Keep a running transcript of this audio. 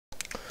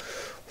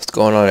What's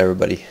going on,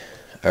 everybody?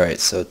 Alright,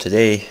 so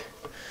today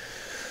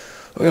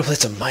we're gonna play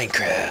some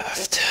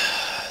Minecraft.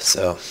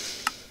 So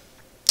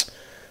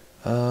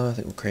I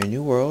think we'll create a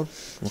new world.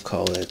 We'll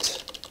call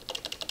it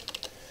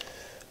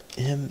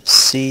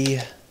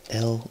MCLP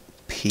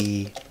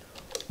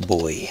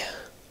Boy.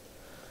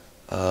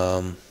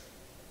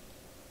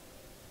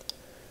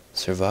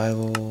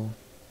 Survival,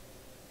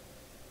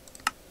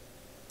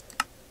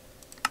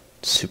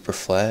 super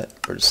flat,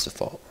 or just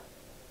default.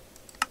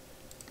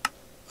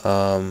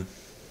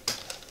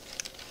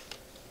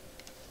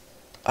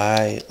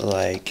 I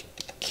like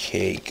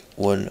cake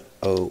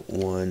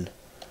 101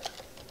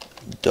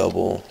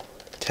 double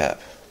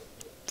tap.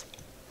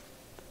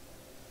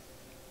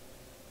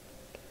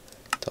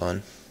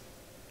 Done.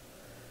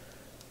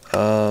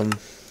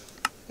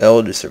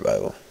 I'll do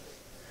survival.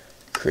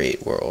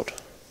 Create world.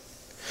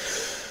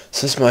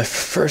 So this is my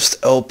first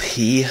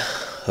LP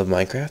of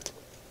Minecraft.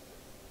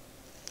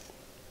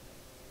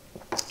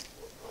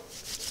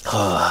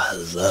 Oh, I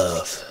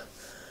love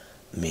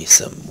me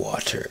some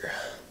water.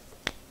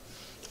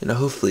 And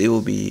hopefully it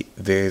will be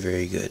very,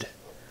 very good.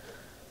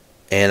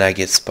 And I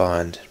get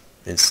spawned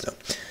in snow.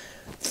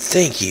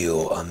 Thank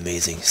you,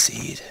 amazing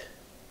seed.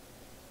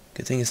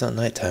 Good thing it's not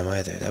nighttime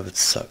either. That would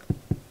suck.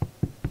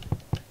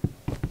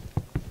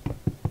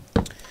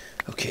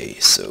 Okay,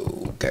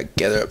 so gotta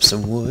gather up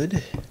some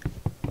wood.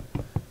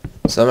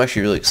 So I'm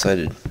actually really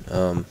excited.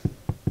 I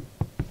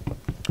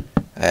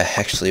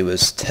actually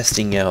was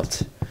testing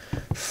out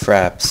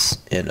fraps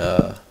in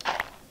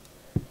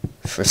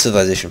for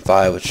Civilization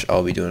 5, which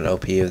I'll be doing an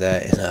LP of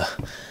that, and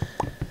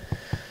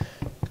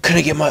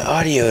couldn't get my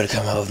audio to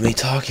come out with me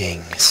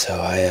talking, so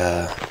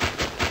I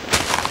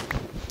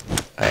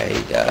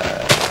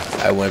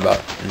went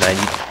about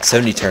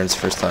 70 turns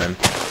first time,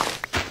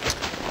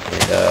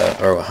 and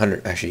or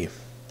 100 actually.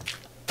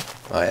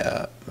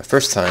 My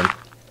first time,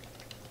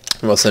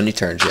 well, 70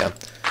 turns, yeah,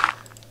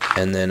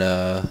 and then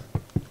I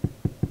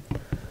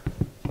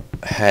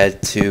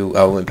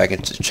went back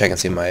and check and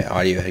see if my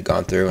audio had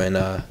gone through, and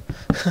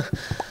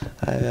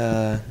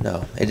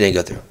no, it didn't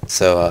go through.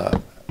 So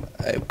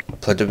I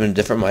plugged up in a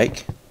different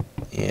mic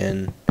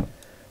and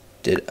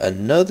did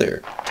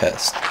another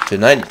test to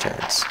 90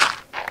 turns,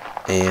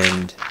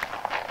 and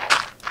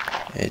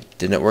it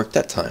didn't work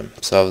that time.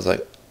 So I was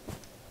like,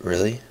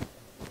 really?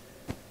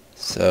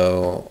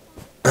 So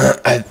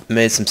I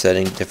made some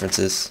setting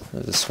differences.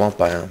 There's a swamp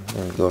biome. I'm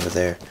gonna go over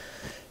there,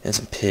 and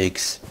some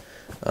pigs.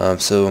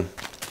 So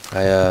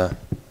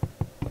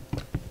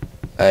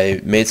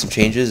I made some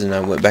changes, and I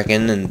went back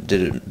in and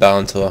did it about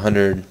until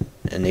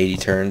 180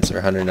 turns or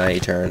 190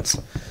 turns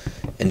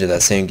into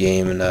that same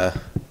game, and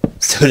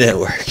still didn't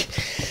work.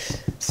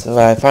 So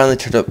I finally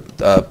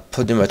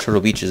plugged in my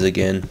Turtle Beaches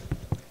again,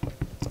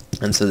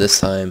 and so this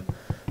time,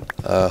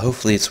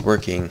 hopefully it's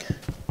working.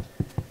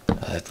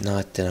 If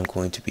not, then I'm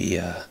going to be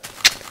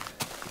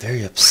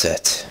very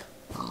upset.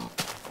 Come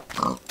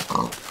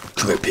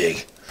here,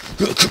 pig.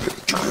 Come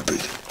here,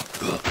 pig.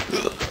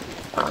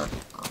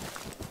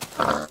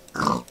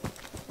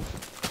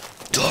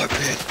 Die,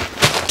 pig.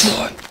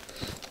 Die.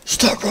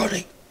 Stop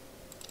running.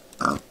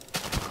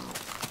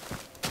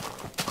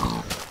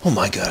 Oh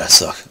my god, I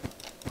suck.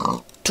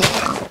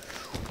 Die.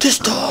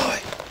 Just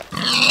die.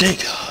 Dang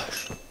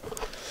gosh.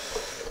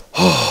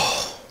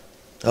 Oh,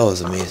 that was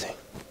amazing.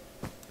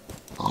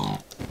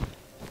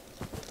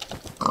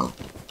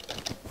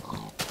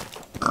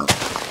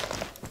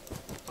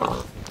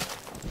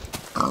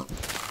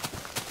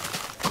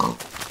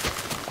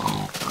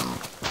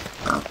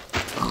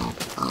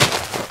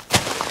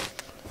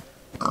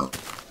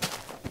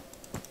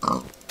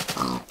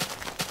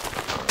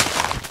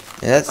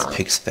 Yeah, that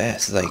pig's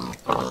fast. It's like,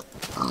 oh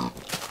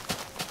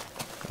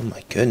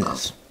my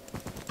goodness.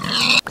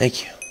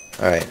 Thank you.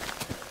 Alright,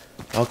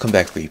 I'll come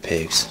back for you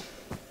pigs.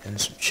 And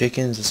some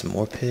chickens and some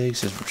more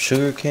pigs. There's some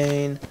sugar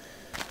cane.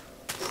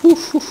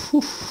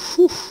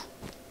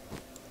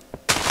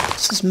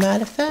 This is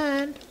mighty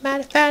fine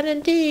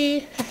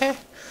indeed.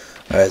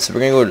 Alright, so we're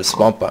gonna go to the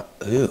swamp biome.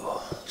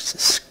 Ooh, it's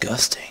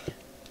disgusting.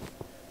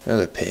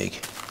 Another pig.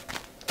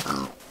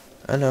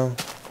 I know.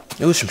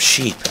 Ooh, some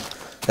sheep.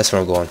 That's where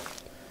I'm going.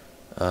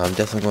 I'm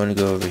definitely going to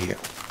go over here.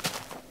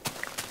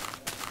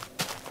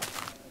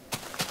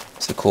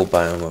 It's a cool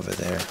biome over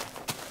there.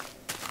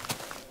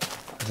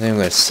 I think I'm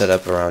going to set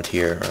up around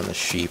here, around the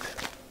sheep.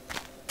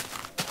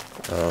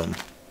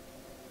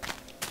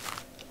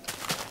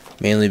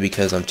 Mainly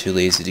because I'm too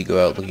lazy to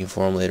go out looking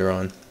for them later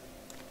on.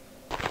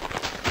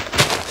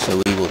 So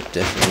we will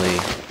definitely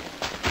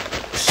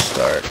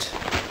start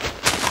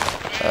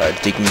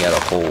digging out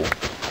a hole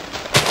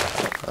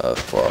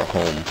for our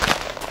home.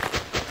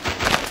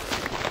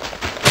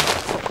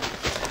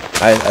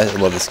 I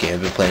love this game.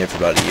 I've been playing it for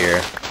about a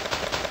year.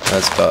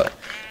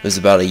 It was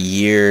about a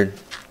year,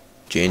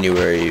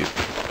 January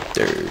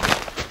 3rd.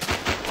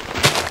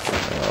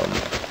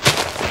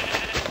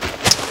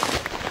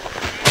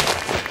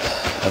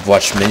 I've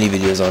watched many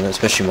videos on it,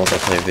 especially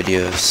multiplayer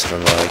videos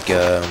from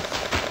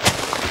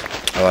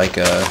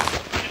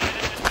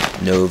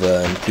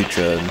Nova and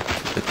Putra and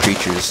the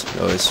creatures.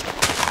 Always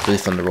really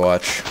fun to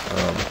watch.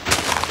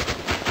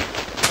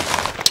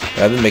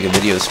 I've been making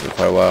videos for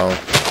quite a while.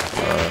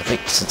 I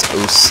think since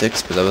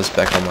 '06, but that was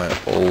back on my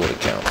old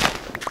account.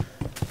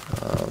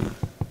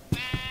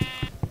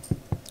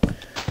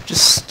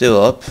 Just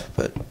still up,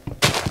 but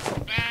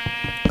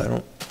I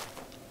don't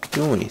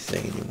do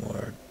anything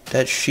anymore.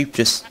 That sheep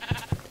just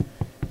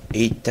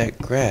ate that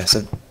grass.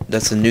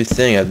 That's a new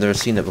thing. I've never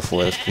seen that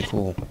before. That's pretty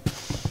cool.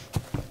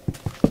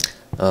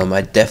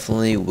 I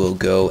definitely will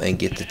go and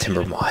get the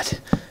timber mod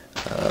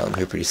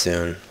here pretty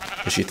soon,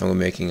 especially if I'm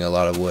making a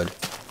lot of wood.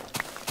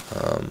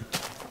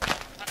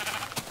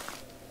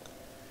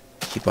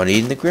 Keep on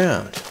eating the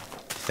ground.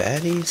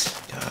 Fatties?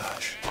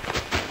 Gosh.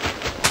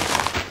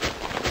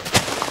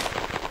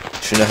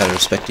 Should know how to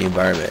respect the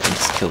environment and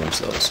just kill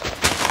themselves.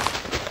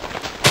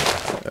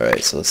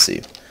 Alright, so let's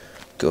see.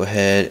 Go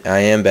ahead. I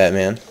am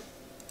Batman.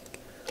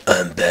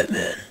 I'm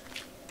Batman.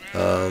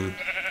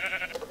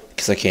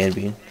 Because I can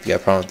be. If you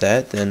got a problem with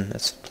that, then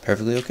that's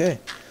perfectly okay.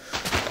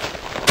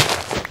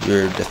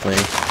 Your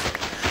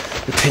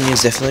opinion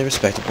is definitely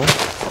respectable.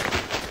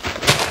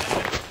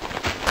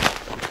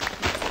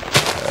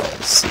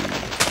 Let's see.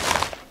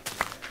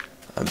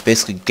 I'm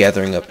basically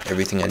gathering up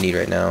everything I need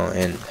right now,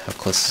 and how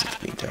close is it to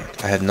being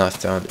dark? I have not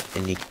found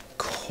any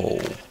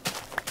coal.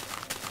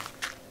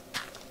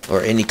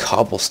 Or any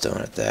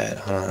cobblestone at that.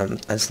 Hold on,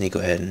 I just need to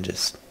go ahead and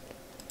just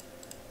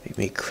make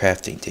me a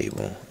crafting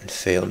table and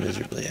fail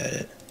miserably at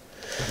it.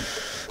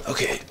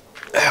 Okay.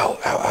 Ow,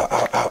 ow, ow,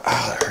 ow, ow,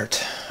 ow, that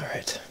hurt.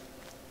 Alright.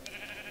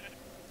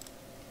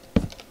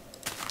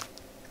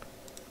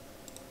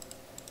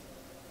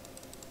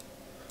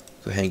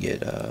 Go ahead and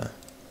get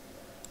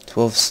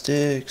 12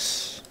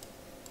 sticks.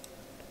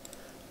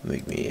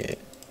 Make me an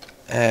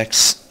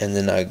axe, and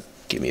then I'll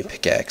get me a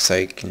pickaxe so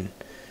I can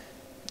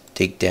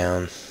dig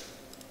down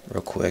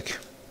real quick.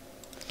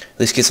 At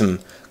least get some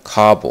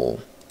cobble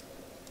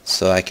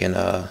so I can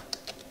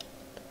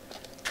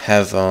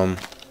have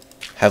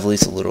at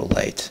least a little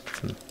light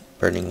from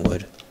burning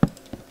wood.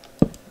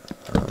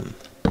 I'll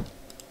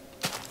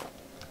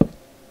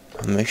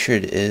make sure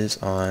it is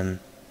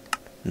on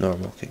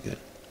normal. Okay, good.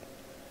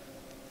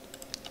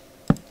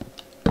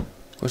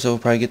 Of course, I will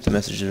probably get the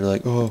message that are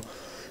like, "Oh,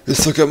 you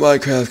suck at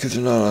Minecraft because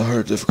you're not on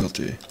hard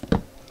difficulty."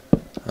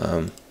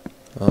 Well,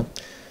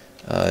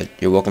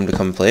 you're welcome to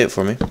come and play it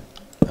for me.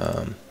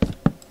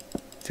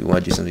 If you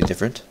want to do something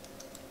different.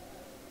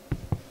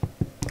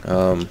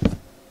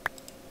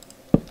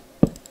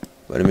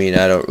 But I mean,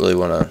 I don't really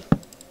want to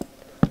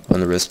run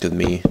the risk of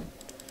me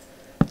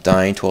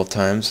dying 12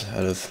 times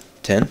out of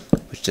 10,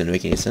 which didn't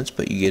make any sense,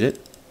 but you get it.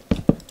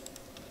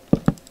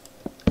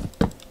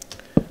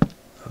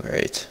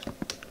 Alright.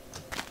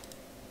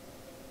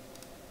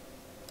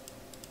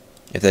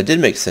 If that did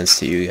make sense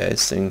to you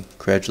guys, then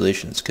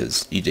congratulations,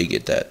 because you did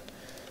get that.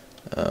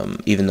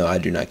 Even though I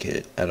do not get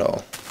it at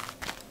all.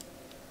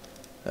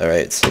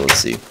 Alright, so let's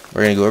see.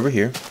 We're going to go over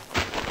here.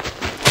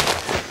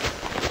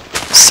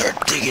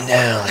 Start digging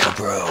down like a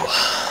bro.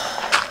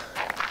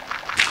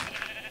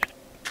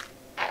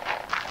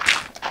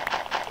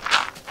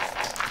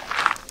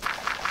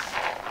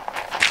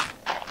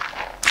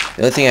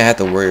 The only thing I have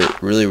to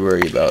really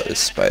worry about is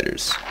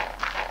spiders.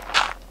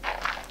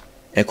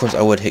 And of course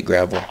I would hit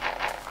gravel.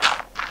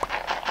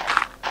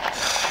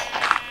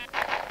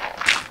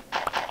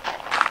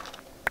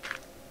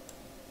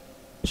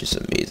 Just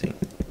amazing.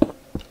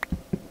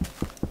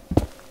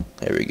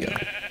 There we go.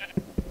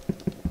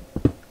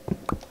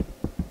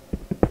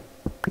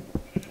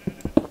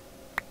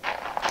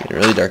 Getting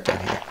really dark down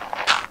here.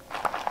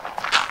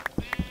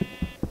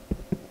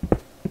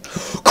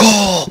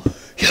 Coal!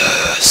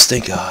 Yes!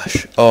 Thank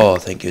gosh. Oh,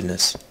 thank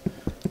goodness.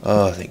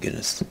 Oh, thank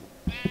goodness.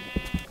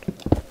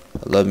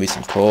 I love me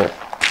some coal.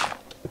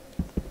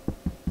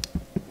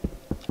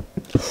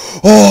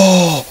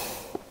 Oh!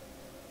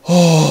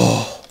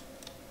 Oh!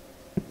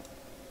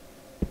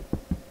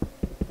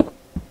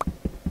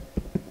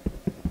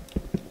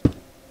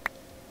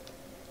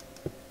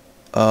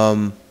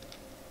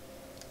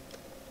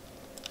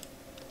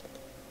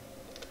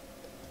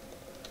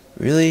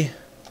 Really?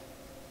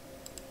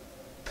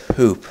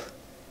 Poop.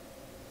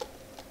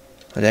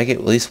 Did I get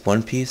at least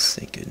one piece?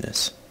 Thank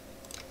goodness.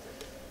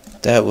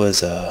 That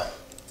was, oh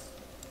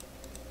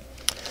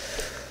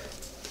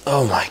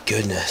my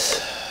goodness.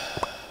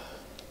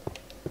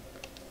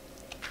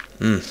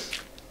 That's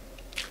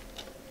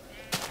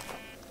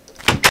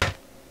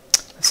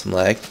some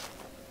lag.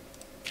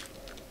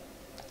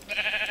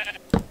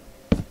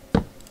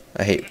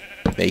 I hate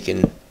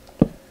making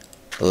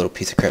a little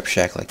piece of crap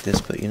shack like this,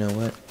 but you know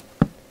what?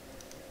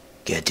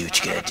 Gotta do what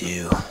you gotta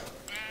do.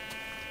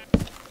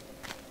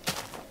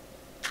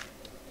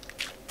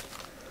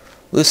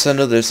 At least I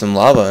know there's some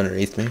lava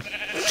underneath me.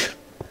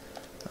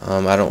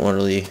 I don't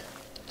really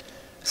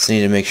just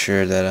need to make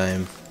sure that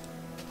I'm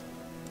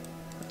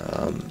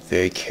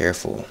very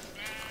careful.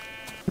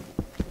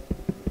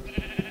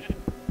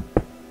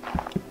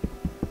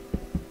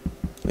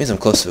 Means I'm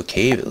close to a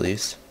cave at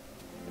least.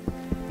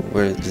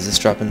 Where does this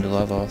drop into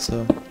lava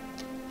also?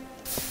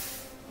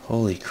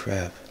 Holy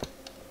crap.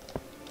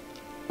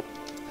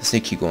 This just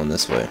need to keep going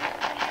this way.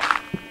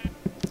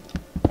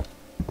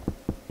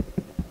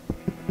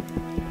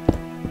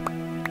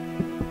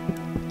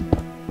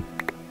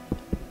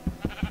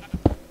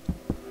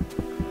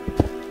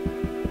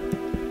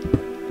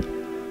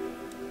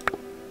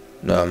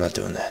 No, I'm not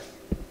doing that.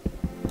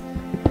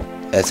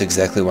 That's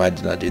exactly why I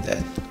did not do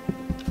that.